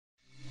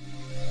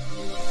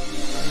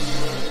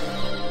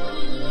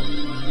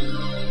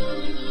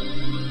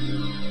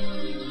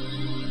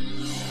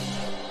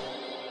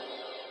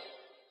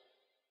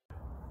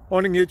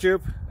Morning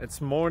YouTube,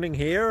 it's morning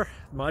here.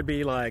 It might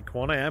be like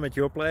 1 a.m. at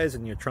your place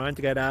and you're trying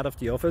to get out of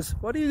the office.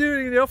 What are you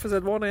doing in the office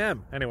at 1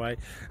 a.m? Anyway,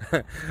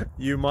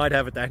 you might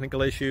have a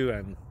technical issue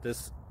and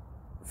this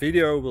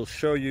video will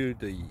show you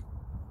the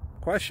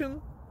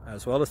question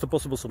as well as the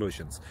possible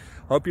solutions.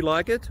 Hope you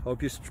like it,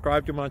 hope you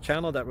subscribe to my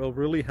channel. That will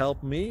really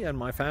help me and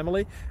my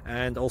family,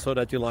 and also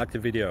that you like the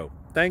video.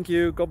 Thank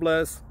you, God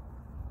bless.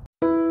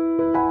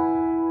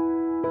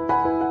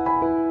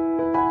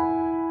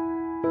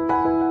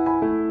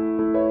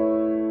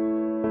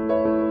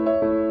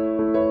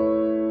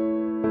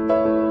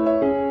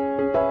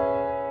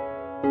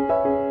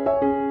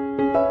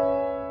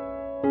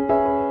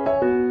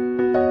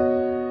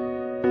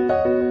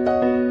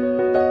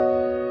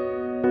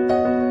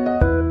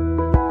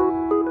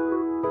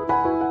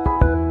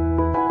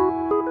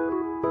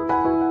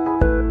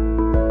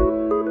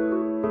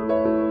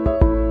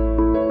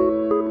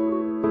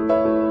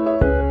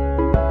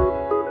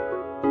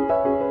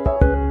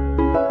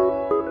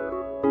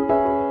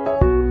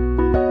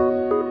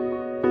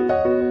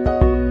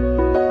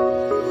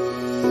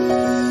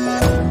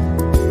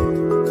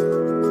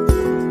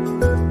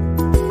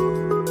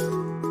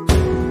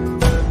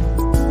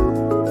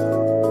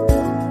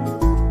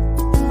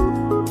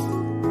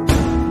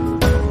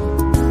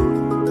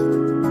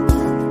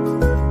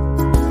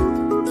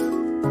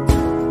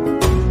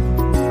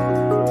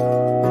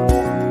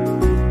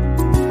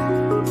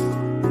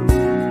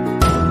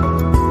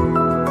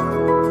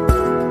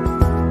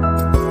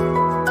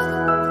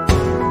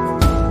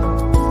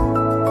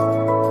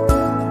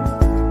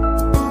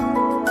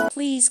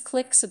 Please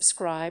click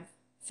subscribe.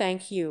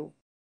 Thank you.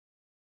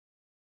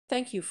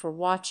 Thank you for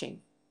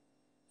watching.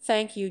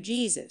 Thank you,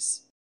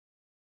 Jesus.